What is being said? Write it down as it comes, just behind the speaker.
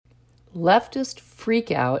Leftists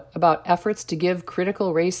freak out about efforts to give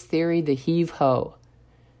critical race theory the heave-ho.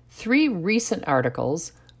 3 recent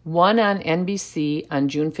articles, one on NBC on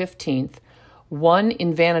June 15th, one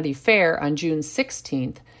in Vanity Fair on June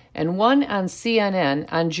 16th, and one on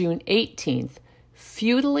CNN on June 18th,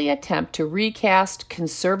 futilely attempt to recast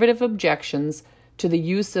conservative objections to the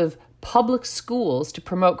use of public schools to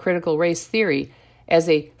promote critical race theory as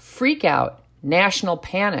a freak-out, national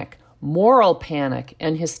panic, moral panic,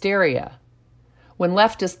 and hysteria. When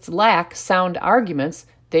leftists lack sound arguments,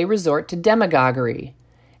 they resort to demagoguery.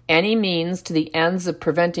 Any means to the ends of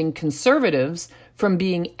preventing conservatives from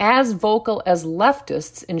being as vocal as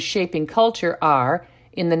leftists in shaping culture are,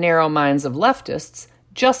 in the narrow minds of leftists,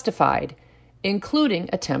 justified, including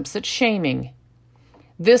attempts at shaming.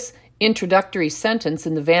 This introductory sentence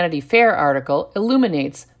in the Vanity Fair article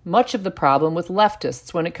illuminates much of the problem with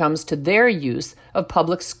leftists when it comes to their use of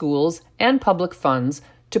public schools and public funds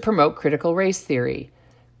to promote critical race theory.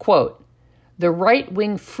 Quote, "The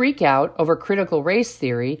right-wing freak-out over critical race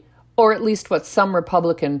theory, or at least what some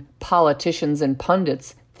Republican politicians and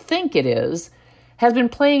pundits think it is, has been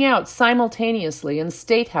playing out simultaneously in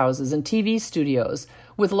state houses and TV studios,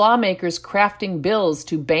 with lawmakers crafting bills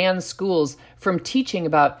to ban schools from teaching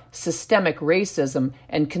about systemic racism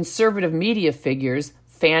and conservative media figures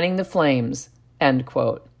fanning the flames." End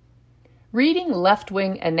quote. Reading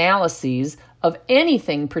left-wing analyses of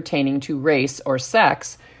anything pertaining to race or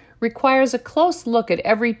sex requires a close look at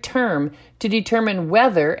every term to determine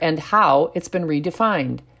whether and how it's been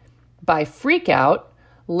redefined. By freakout,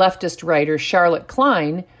 leftist writer Charlotte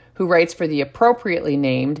Klein, who writes for the appropriately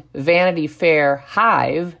named Vanity Fair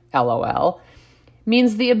Hive, LOL,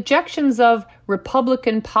 means the objections of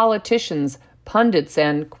Republican politicians, pundits,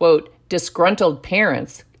 and, quote, disgruntled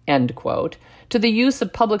parents, end quote, to the use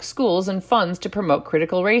of public schools and funds to promote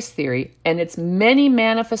critical race theory and its many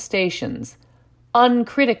manifestations,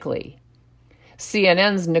 uncritically.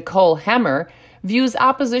 CNN's Nicole Hemmer views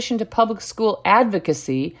opposition to public school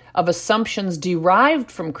advocacy of assumptions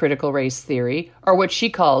derived from critical race theory, or what she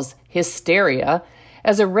calls hysteria,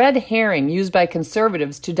 as a red herring used by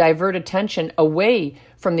conservatives to divert attention away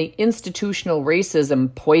from the institutional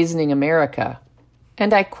racism poisoning America.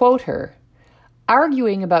 And I quote her,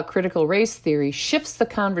 "Arguing about critical race theory shifts the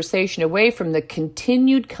conversation away from the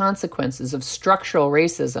continued consequences of structural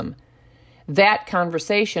racism. That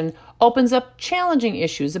conversation opens up challenging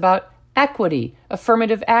issues about equity,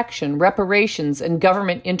 affirmative action, reparations, and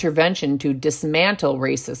government intervention to dismantle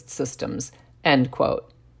racist systems." End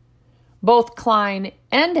quote. Both Klein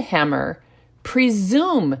and Hemmer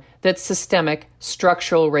presume that systemic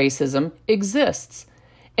structural racism exists,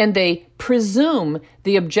 and they presume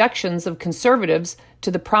the objections of conservatives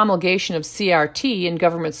to the promulgation of CRT in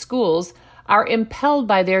government schools are impelled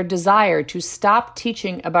by their desire to stop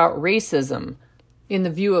teaching about racism. In the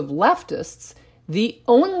view of leftists, the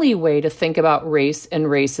only way to think about race and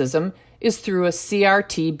racism is through a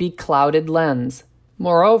CRT beclouded lens.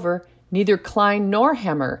 Moreover, neither Klein nor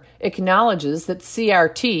Hemmer acknowledges that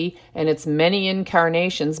CRT and its many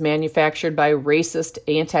incarnations manufactured by racist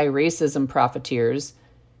anti-racism profiteers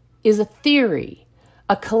is a theory,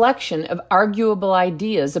 a collection of arguable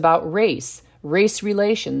ideas about race, race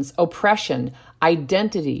relations, oppression,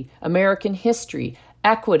 identity, American history,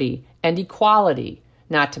 equity, and equality,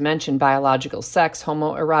 not to mention biological sex,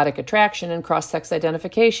 homoerotic attraction, and cross-sex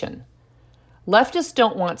identification. Leftists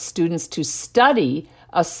don't want students to study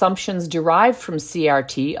assumptions derived from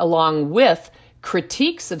CRT along with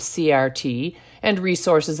critiques of CRT and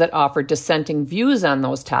resources that offer dissenting views on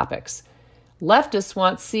those topics. Leftists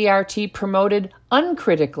want CRT promoted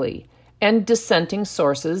uncritically and dissenting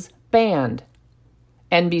sources banned.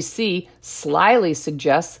 NBC slyly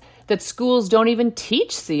suggests that schools don't even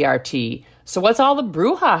teach CRT, so what's all the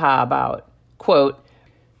brouhaha about? Quote,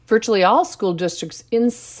 "Virtually all school districts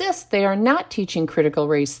insist they are not teaching critical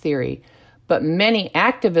race theory, but many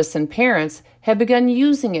activists and parents have begun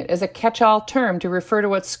using it as a catch-all term to refer to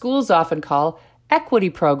what schools often call equity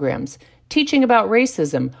programs, teaching about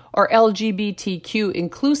racism, or LGBTQ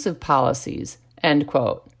inclusive policies," end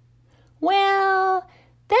quote. Well,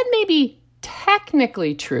 that may be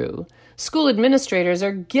technically true. School administrators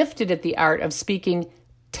are gifted at the art of speaking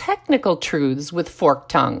technical truths with forked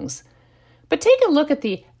tongues. But take a look at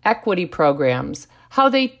the equity programs, how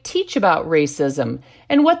they teach about racism,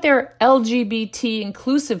 and what their LGBT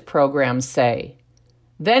inclusive programs say.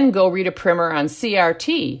 Then go read a primer on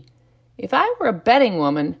CRT. If I were a betting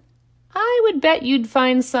woman, I would bet you'd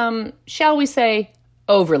find some, shall we say,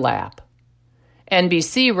 overlap.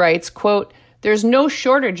 NBC writes, quote, "There's no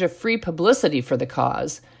shortage of free publicity for the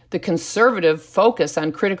cause. The conservative focus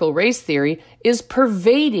on critical race theory is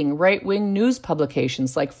pervading right-wing news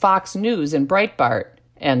publications like Fox News and Breitbart,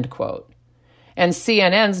 end quote. And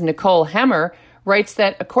CNN's Nicole Hemmer writes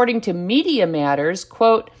that according to Media Matters,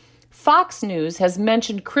 quote, Fox News has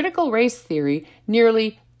mentioned critical race theory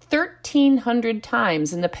nearly 1,300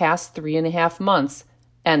 times in the past 3.5 months,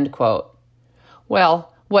 end quote.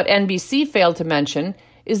 Well, what NBC failed to mention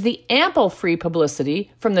is the ample free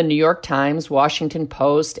publicity from the New York Times, Washington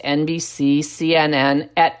Post, NBC, CNN,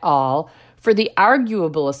 et al. For the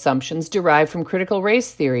arguable assumptions derived from critical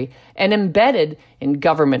race theory and embedded in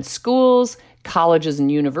government schools, colleges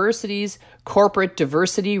and universities, corporate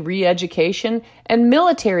diversity re-education, and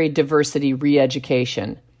military diversity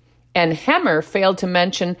re-education. And Hemmer failed to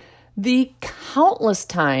mention the countless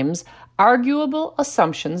times arguable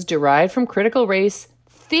assumptions derived from critical race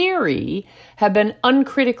theory have been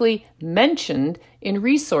uncritically mentioned in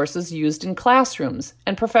resources used in classrooms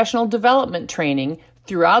and professional development training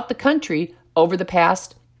throughout the country over the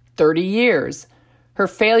past 30 years. Her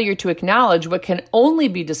failure to acknowledge what can only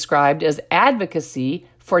be described as advocacy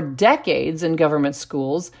for decades in government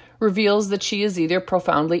schools reveals that she is either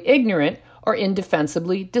profoundly ignorant or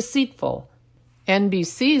indefensibly deceitful.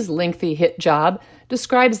 NBC's lengthy hit job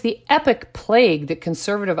describes the epic plague that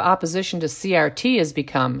conservative opposition to CRT has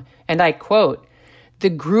become, and I quote, "The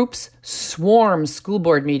groups swarm school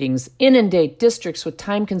board meetings, inundate districts with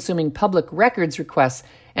time-consuming public records requests,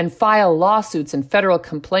 and file lawsuits and federal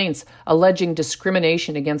complaints alleging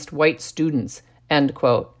discrimination against white students," end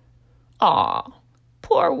quote. Aw,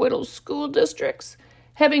 poor little school districts,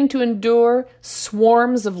 having to endure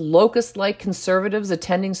swarms of locust-like conservatives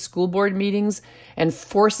attending school board meetings and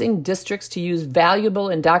forcing districts to use valuable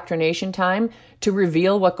indoctrination time to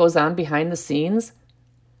reveal what goes on behind the scenes.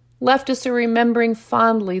 Leftists are remembering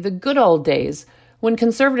fondly the good old days when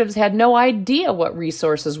conservatives had no idea what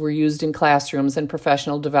resources were used in classrooms and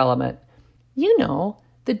professional development. You know,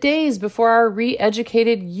 the days before our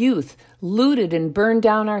re-educated youth looted and burned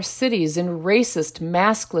down our cities in racist,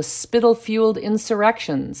 maskless, spittle-fueled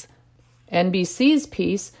insurrections. NBC's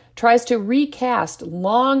piece tries to recast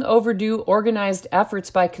long-overdue organized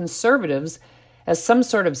efforts by conservatives as some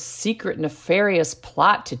sort of secret, nefarious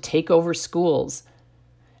plot to take over schools.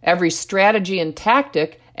 Every strategy and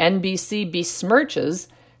tactic NBC besmirches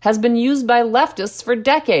has been used by leftists for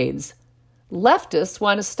decades. Leftists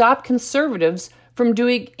want to stop conservatives from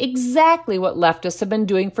doing exactly what leftists have been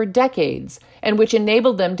doing for decades, and which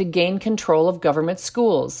enabled them to gain control of government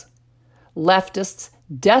schools. Leftists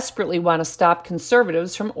desperately want to stop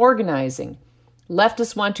conservatives from organizing.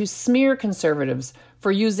 Leftists want to smear conservatives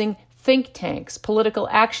for using think tanks, political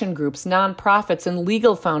action groups, nonprofits, and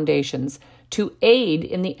legal foundations to aid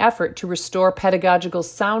in the effort to restore pedagogical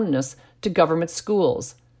soundness to government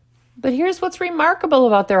schools. But here's what's remarkable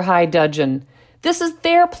about their high dudgeon. This is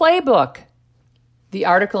their playbook. The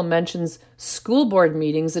article mentions school board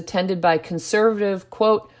meetings attended by conservative,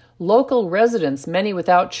 quote, local residents, many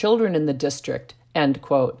without children in the district, end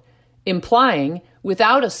quote, implying,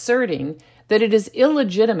 without asserting, that it is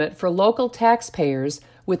illegitimate for local taxpayers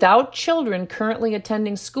without children currently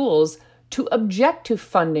attending schools to object to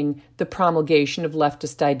funding the promulgation of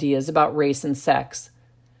leftist ideas about race and sex.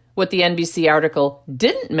 What the NBC article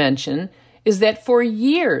didn't mention is that for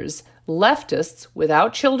years, leftists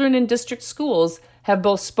without children in district schools have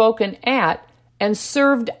both spoken at and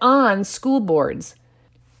served on school boards.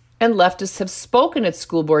 And leftists have spoken at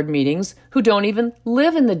school board meetings who don't even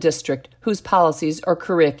live in the district whose policies or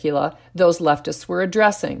curricula those leftists were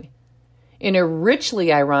addressing. In a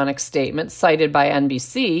richly ironic statement cited by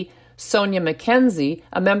NBC, Sonia McKenzie,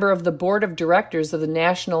 a member of the board of directors of the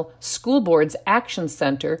National School Boards Action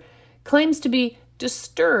Center, claims to be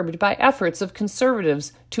disturbed by efforts of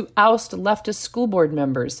conservatives to oust leftist school board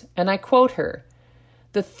members, and I quote her,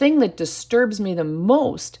 "The thing that disturbs me the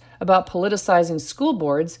most about politicizing school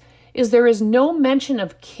boards is there is no mention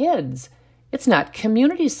of kids. It's not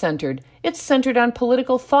community-centered. It's centered on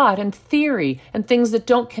political thought and theory and things that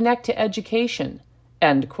don't connect to education,"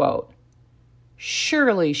 end quote.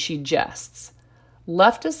 Surely, she jests.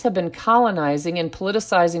 Leftists have been colonizing and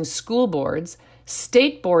politicizing school boards,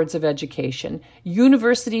 state boards of education,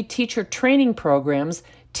 university teacher training programs,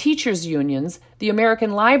 teachers' unions, the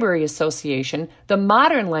American Library Association, the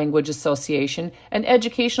Modern Language Association, and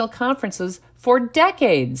educational conferences for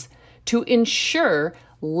decades to ensure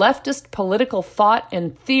leftist political thought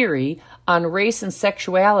and theory on race and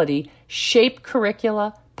sexuality shape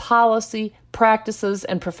curricula, policy, practices,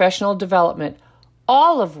 and professional development,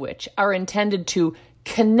 all of which are intended to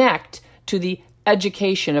connect to the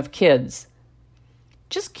education of kids.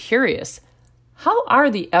 Just curious, how are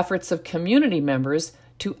the efforts of community members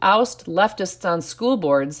to oust leftists on school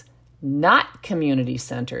boards not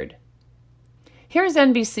community-centered. Here's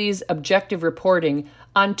NBC's objective reporting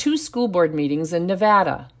on 2 school board meetings in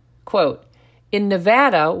Nevada. Quote, in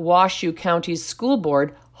Nevada, Washoe County's school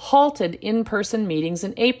board halted in-person meetings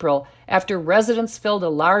in April after residents filled a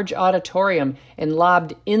large auditorium and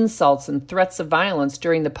lobbed insults and threats of violence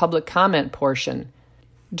during the public comment portion.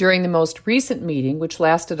 During the most recent meeting, which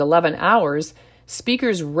lasted 11 hours,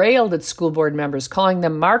 speakers railed at school board members, calling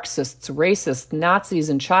them Marxists, racists, Nazis,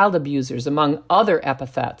 and child abusers, among other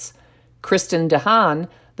epithets. Kristen DeHaan,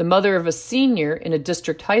 the mother of a senior in a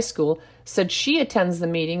district high school, said she attends the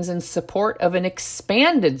meetings in support of an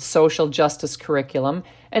expanded social justice curriculum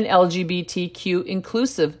and LGBTQ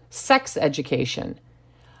inclusive sex education.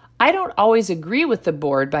 I don't always agree with the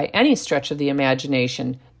board by any stretch of the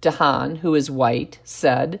imagination, DeHaan, who is white,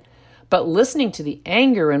 said, but listening to the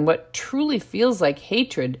anger and what truly feels like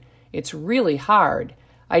hatred, it's really hard.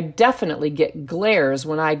 I definitely get glares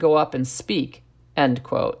when I go up and speak, end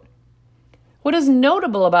quote. What is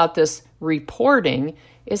notable about this reporting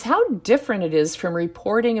is how different it is from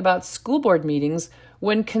reporting about school board meetings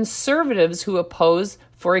when conservatives who oppose,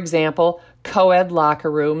 for example, co-ed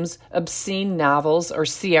locker rooms, obscene novels, or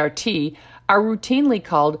CRT are routinely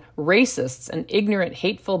called racists and ignorant,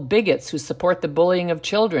 hateful bigots who support the bullying of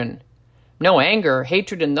children. No anger or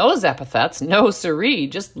hatred in those epithets, no siree,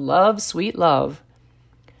 just love, sweet love.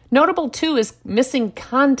 Notable, too, is missing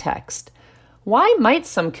context. Why might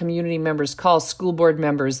some community members call school board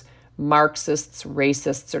members Marxists,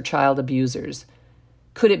 racists, or child abusers?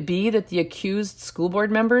 Could it be that the accused school board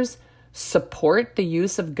members support the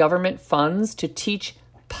use of government funds to teach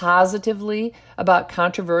positively about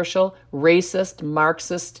controversial, racist,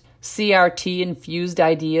 Marxist, CRT-infused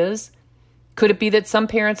ideas? Could it be that some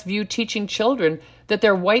parents view teaching children that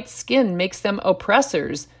their white skin makes them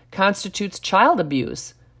oppressors constitutes child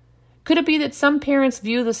abuse? Could it be that some parents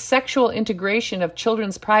view the sexual integration of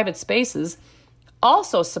children's private spaces,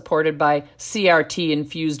 also supported by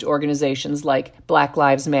CRT-infused organizations like Black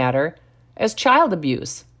Lives Matter, as child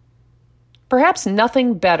abuse? Perhaps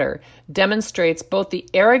nothing better demonstrates both the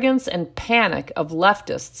arrogance and panic of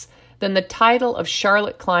leftists than the title of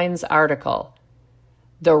Charlotte Klein's article.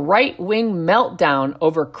 The right-wing meltdown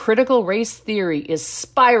over critical race theory is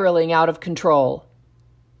spiraling out of control.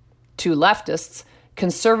 To leftists,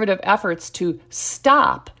 conservative efforts to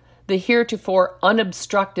stop the heretofore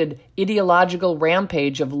unobstructed ideological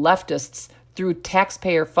rampage of leftists through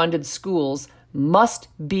taxpayer-funded schools must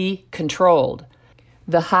be controlled.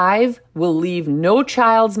 The hive will leave no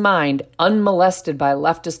child's mind unmolested by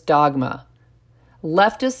leftist dogma.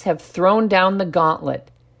 Leftists have thrown down the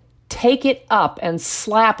gauntlet. Take it up and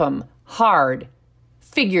slap 'em hard,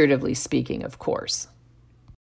 figuratively speaking, of course.